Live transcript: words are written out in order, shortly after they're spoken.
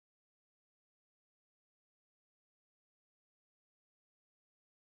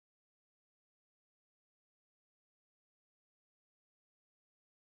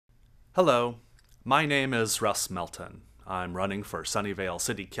Hello, my name is Russ Melton. I'm running for Sunnyvale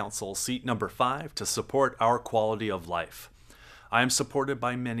City Council seat number 5 to support our quality of life. I am supported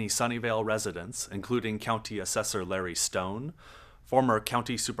by many Sunnyvale residents, including County Assessor Larry Stone, former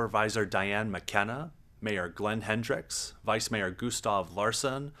County Supervisor Diane McKenna, Mayor Glenn Hendricks, Vice Mayor Gustav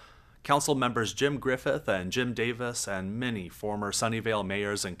Larson, Council members Jim Griffith and Jim Davis, and many former Sunnyvale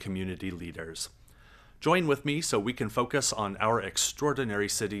mayors and community leaders. Join with me so we can focus on our extraordinary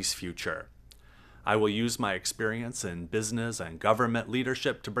city's future. I will use my experience in business and government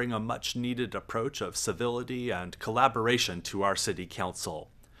leadership to bring a much-needed approach of civility and collaboration to our city council.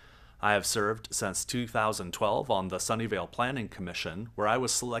 I have served since 2012 on the Sunnyvale Planning Commission, where I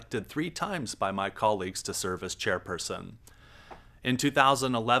was selected 3 times by my colleagues to serve as chairperson. In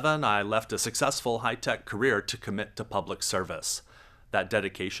 2011, I left a successful high-tech career to commit to public service. That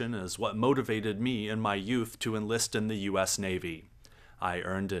dedication is what motivated me in my youth to enlist in the U.S. Navy. I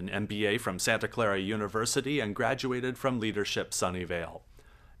earned an MBA from Santa Clara University and graduated from Leadership Sunnyvale.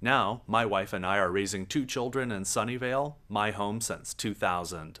 Now, my wife and I are raising 2 children in Sunnyvale, my home since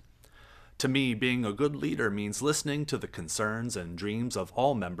 2000. To me, being a good leader means listening to the concerns and dreams of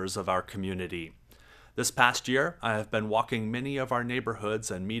all members of our community. This past year, I have been walking many of our neighborhoods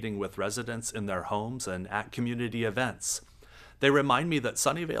and meeting with residents in their homes and at community events. They remind me that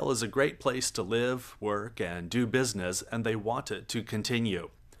Sunnyvale is a great place to live, work, and do business, and they want it to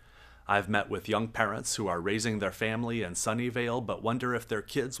continue. I've met with young parents who are raising their family in Sunnyvale but wonder if their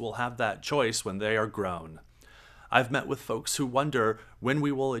kids will have that choice when they are grown. I've met with folks who wonder when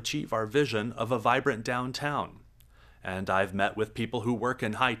we will achieve our vision of a vibrant downtown. And I've met with people who work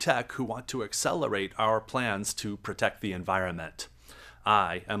in high tech who want to accelerate our plans to protect the environment.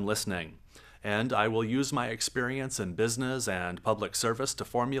 I am listening. And I will use my experience in business and public service to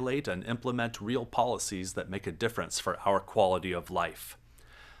formulate and implement real policies that make a difference for our quality of life.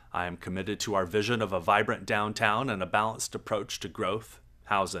 I am committed to our vision of a vibrant downtown and a balanced approach to growth,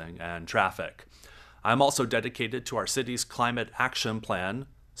 housing, and traffic. I'm also dedicated to our city's climate action plan,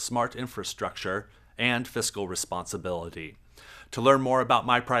 smart infrastructure, and fiscal responsibility. To learn more about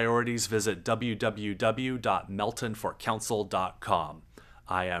my priorities, visit www.meltonforcouncil.com.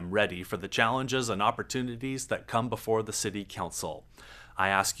 I am ready for the challenges and opportunities that come before the City Council. I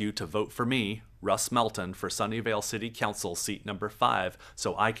ask you to vote for me, Russ Melton, for Sunnyvale City Council seat number 5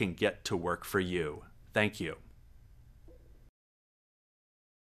 so I can get to work for you. Thank you.